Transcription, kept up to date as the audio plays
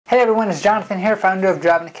Hey everyone, it's Jonathan here, founder of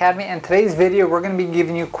Driving Academy, and today's video we're going to be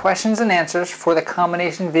giving you questions and answers for the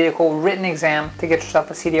combination vehicle written exam to get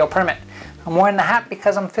yourself a CDL permit. I'm wearing the hat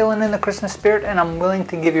because I'm feeling in the Christmas spirit and I'm willing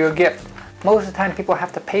to give you a gift. Most of the time people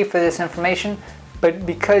have to pay for this information, but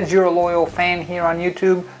because you're a loyal fan here on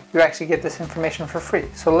YouTube, you actually get this information for free.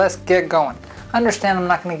 So let's get going. Understand I'm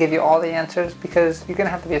not going to give you all the answers because you're going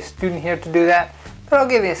to have to be a student here to do that, but I'll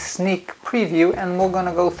give you a sneak preview and we're going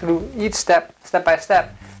to go through each step by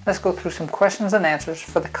step. Let's go through some questions and answers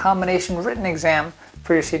for the combination written exam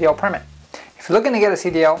for your CDL permit. If you're looking to get a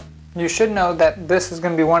CDL, you should know that this is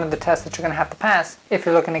going to be one of the tests that you're going to have to pass if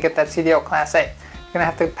you're looking to get that CDL Class A. You're going to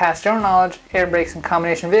have to pass general knowledge, air brakes, and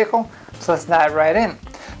combination vehicle, so let's dive right in.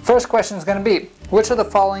 First question is going to be, which of the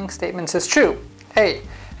following statements is true? A,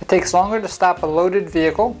 it takes longer to stop a loaded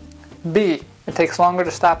vehicle. B, it takes longer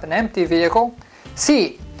to stop an empty vehicle.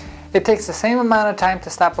 C, it takes the same amount of time to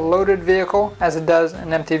stop a loaded vehicle as it does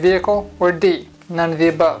an empty vehicle. Or D, none of the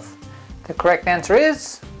above. The correct answer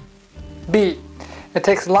is B. It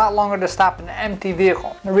takes a lot longer to stop an empty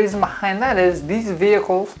vehicle. The reason behind that is these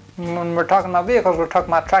vehicles, when we're talking about vehicles, we're talking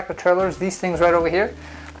about tractor trailers, these things right over here.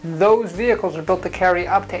 Those vehicles are built to carry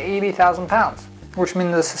up to 80,000 pounds, which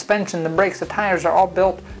means the suspension, the brakes, the tires are all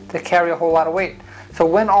built to carry a whole lot of weight. So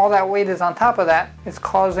when all that weight is on top of that, it's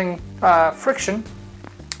causing friction,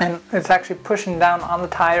 and it's actually pushing down on the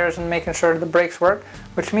tires and making sure the brakes work,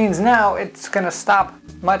 which means now it's going to stop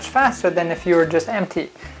much faster than if you were just empty.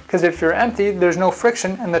 Because if you're empty, there's no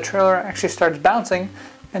friction and the trailer actually starts bouncing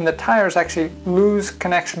and the tires actually lose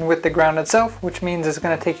connection with the ground itself, which means it's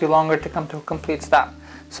going to take you longer to come to a complete stop.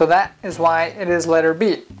 So that is why it is letter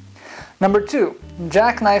B. Number 2,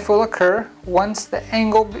 jackknife will occur once the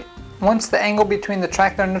angle between the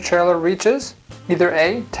tractor and the trailer reaches either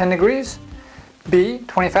A, 10 degrees, B,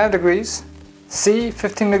 25 degrees, C,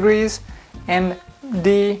 15 degrees, and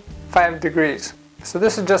D, 5 degrees. So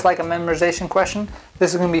this is just like a memorization question.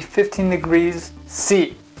 This is going to be 15 degrees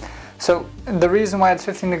C. So the reason why it's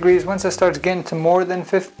 15 degrees, once it starts getting to more than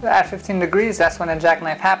 15 degrees, that's when a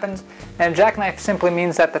jackknife happens. And a jackknife simply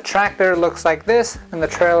means that the tractor looks like this and the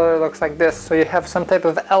trailer looks like this. So you have some type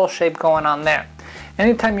of L shape going on there.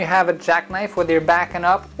 Anytime you have a jackknife, whether you're backing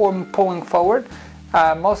up or pulling forward,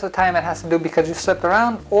 most of the time it has to do because you slipped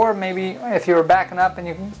around, or maybe if you were backing up and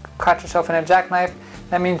you caught yourself in a jackknife,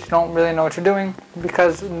 that means you don't really know what you're doing,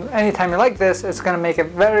 because anytime you're like this, it's going to make it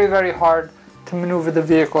very, very hard to maneuver the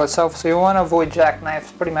vehicle itself. So you want to avoid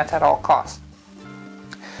jackknives pretty much at all costs.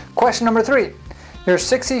 Question number 3. Your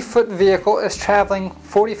 60-foot vehicle is traveling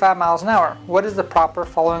 45 miles an hour. What is the proper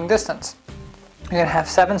following distance? You're going to have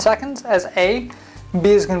 7 seconds as A,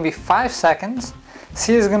 B is going to be 5 seconds,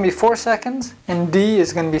 C is going to be 4 seconds, and D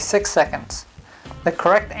is going to be 6 seconds. The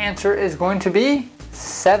correct answer is going to be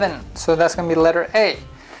 7. So that's going to be letter A.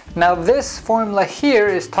 Now this formula here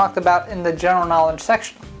is talked about in the general knowledge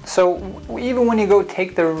section. So even when you go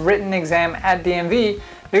take the written exam at DMV,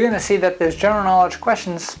 you're going to see that there's general knowledge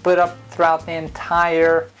questions split up throughout the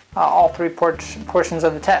entire, all 3 portions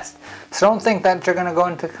of the test. So don't think that you're going to go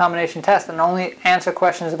into the combination test and only answer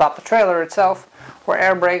questions about the trailer itself or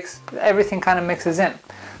air brakes. Everything kind of mixes in.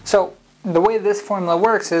 So the way this formula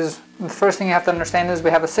works is, the first thing you have to understand is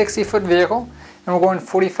we have a 60-foot vehicle and we're going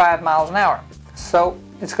 45 miles an hour. So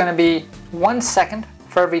it's going to be 1 second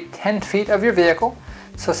for every 10 feet of your vehicle.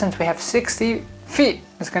 So since we have 60 feet,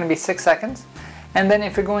 it's going to be 6 seconds. And then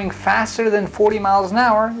if you're going faster than 40 miles an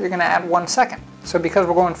hour, you're going to add 1 second. So because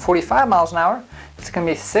we're going 45 miles an hour, it's going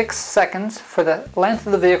to be 6 seconds for the length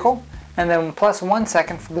of the vehicle, and then plus 1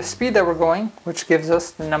 second for the speed that we're going, which gives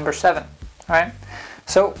us the number 7. Alright?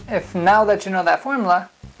 So if now that you know that formula,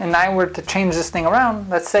 and I were to change this thing around,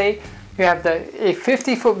 let's say you have a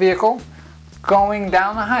 50-foot vehicle going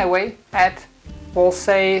down the highway at, we'll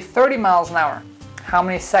say, 30 miles an hour. How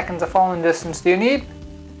many seconds of following distance do you need?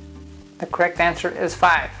 The correct answer is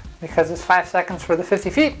 5, because it's 5 seconds for the 50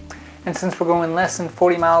 feet, and since we're going less than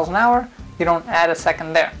 40 miles an hour, you don't add a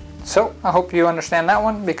second there. So I hope you understand that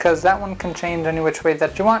one, because that one can change any which way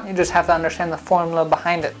that you want. You just have to understand the formula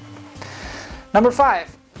behind it. Number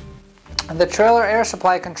 5, the trailer air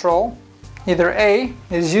supply control. Either A,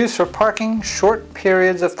 is used for parking short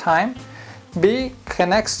periods of time. B,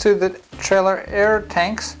 connects to the trailer air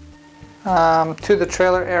tanks, to the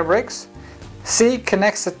trailer air brakes. C,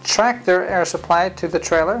 connects the tractor air supply to the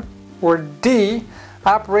trailer. Or D,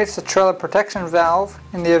 operates the trailer protection valve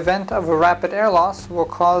in the event of a rapid air loss, will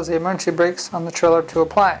cause the emergency brakes on the trailer to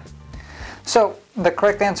apply. So the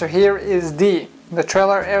correct answer here is D, the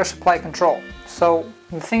trailer air supply control. So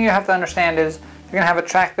the thing you have to understand is you're going to have a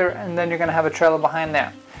tractor and then you're going to have a trailer behind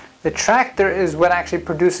there. The tractor is what actually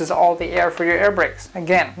produces all the air for your air brakes.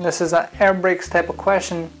 Again, this is an air brakes type of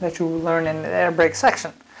question that you learn in the air brake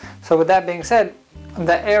section. So with that being said,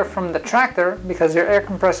 the air from the tractor, because your air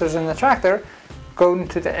compressors in the tractor, go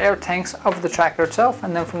into the air tanks of the tractor itself,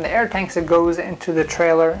 and then from the air tanks it goes into the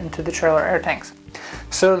trailer air tanks.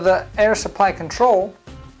 So the air supply control,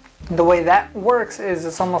 the way that works is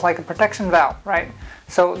it's almost like a protection valve, right?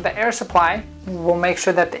 So the air supply will make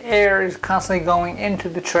sure that the air is constantly going into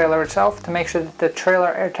the trailer itself to make sure that the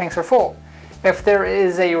trailer air tanks are full. If there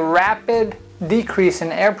is a rapid decrease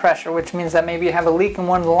in air pressure, which means that maybe you have a leak in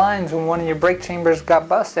one of the lines when one of your brake chambers got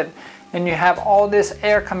busted, and you have all this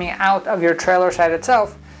air coming out of your trailer side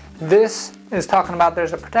itself, this is talking about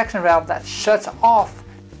there's a protection valve that shuts off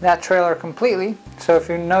that trailer completely. So if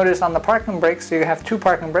you notice on the parking brakes, so you have two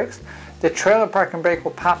parking brakes, the trailer parking brake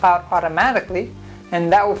will pop out automatically,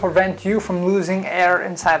 and that will prevent you from losing air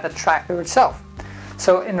inside the tractor itself.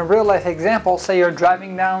 So in a real life example, say you're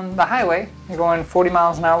driving down the highway, you're going 40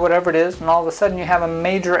 miles an hour, whatever it is, and all of a sudden you have a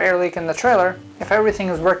major air leak in the trailer. If everything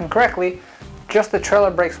is working correctly, just the trailer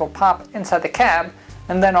brakes will pop inside the cab,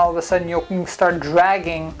 and then all of a sudden you'll start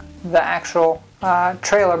dragging the actual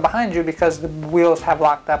trailer behind you because the wheels have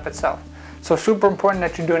locked up itself. So super important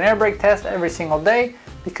that you do an air brake test every single day,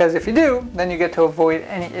 because if you do, then you get to avoid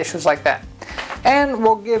any issues like that. And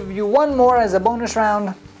we'll give you one more as a bonus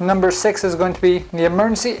round. Number 6 is going to be the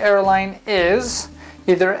emergency air line is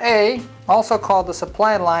either A, also called the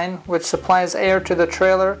supply line, which supplies air to the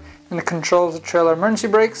trailer and controls the trailer emergency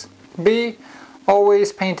brakes. B,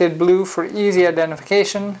 always painted blue for easy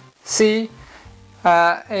identification. C,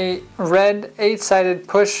 a red 8-sided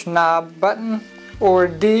push knob button. Or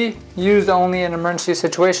D, used only in emergency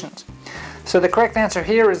situations. So the correct answer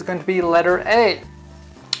here is going to be letter A.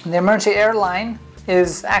 The emergency air line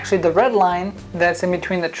is actually the red line that's in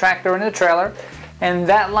between the tractor and the trailer, and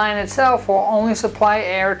that line itself will only supply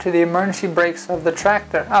air to the emergency brakes of the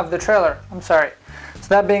trailer. So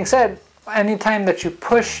that being said, anytime that you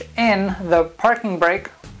push in the parking brake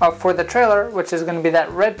for the trailer, which is going to be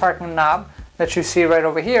that red parking knob that you see right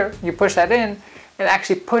over here, you push that in, it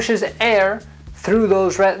actually pushes air through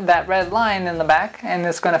that red line in the back, and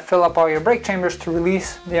it's going to fill up all your brake chambers to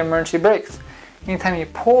release the emergency brakes. Anytime you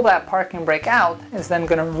pull that parking brake out, it's then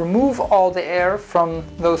going to remove all the air from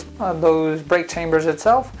those brake chambers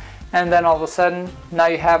itself, and then all of a sudden now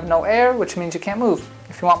you have no air, which means you can't move.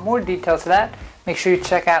 If you want more details to that, make sure you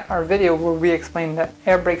check out our video where we explain the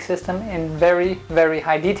air brake system in very, very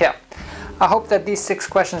high detail. I hope that these 6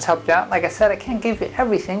 questions helped you out. Like I said, I can't give you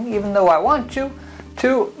everything, even though I want you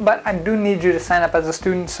to, but I do need you to sign up as a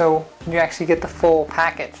student so you actually get the full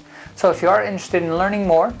package. So if you are interested in learning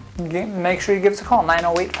more, make sure you give us a call,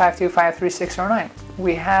 908-525-3609.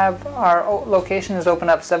 We have our location is open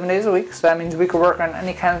up 7 days a week, so that means we can work on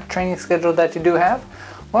any kind of training schedule that you do have.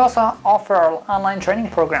 We also offer our online training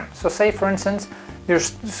program. So say for instance, you're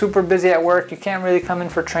super busy at work, you can't really come in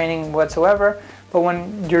for training whatsoever, but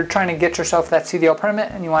when you're trying to get yourself that CDL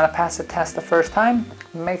permit and you want to pass the test the first time,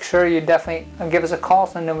 make sure you definitely give us a call,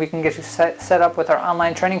 so then we can get you set up with our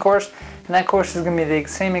online training course. And that course is going to be the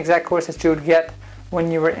same exact course that you would get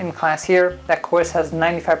when you were in class here. That course has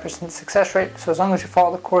 95% success rate, so as long as you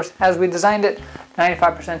follow the course as we designed it,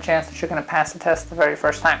 95% chance that you're going to pass the test the very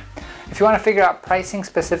first time. If you want to figure out pricing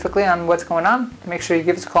specifically on what's going on, make sure you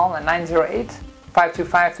give us a call at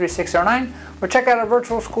 908-525-3609, or check out our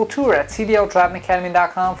virtual school tour at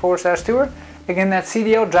cdldrivingacademy.com/tour. Again, that's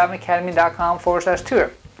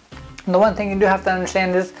cdldrivingacademy.com/tour. And the one thing you do have to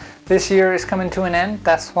understand is this year is coming to an end.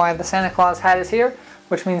 That's why the Santa Claus hat is here,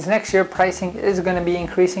 which means next year pricing is going to be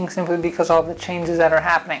increasing simply because of all the changes that are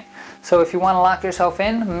happening. So if you want to lock yourself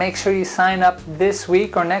in, make sure you sign up this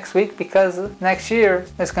week or next week, because next year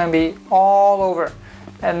is going to be all over.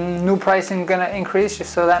 And new pricing is going to increase,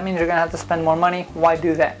 so that means you're going to have to spend more money. Why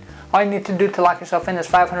do that? All you need to do to lock yourself in is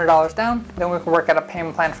 $500 down, then we can work out a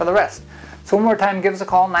payment plan for the rest. So one more time, give us a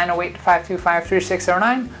call,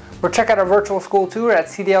 908-525-3609, or check out our virtual school tour at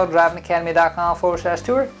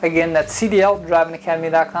cdldrivingacademy.com/tour. Again, that's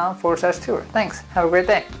cdldrivingacademy.com/tour. Thanks. Have a great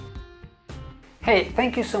day. Hey,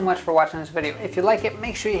 thank you so much for watching this video. If you like it,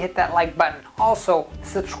 make sure you hit that like button. Also,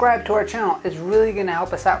 subscribe to our channel. It's really going to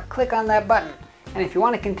help us out. Click on that button. And if you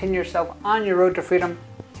want to continue yourself on your road to freedom,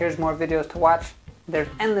 here's more videos to watch. There's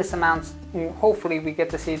endless amounts. Hopefully we get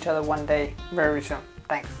to see each other one day very soon.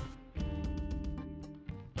 Thanks.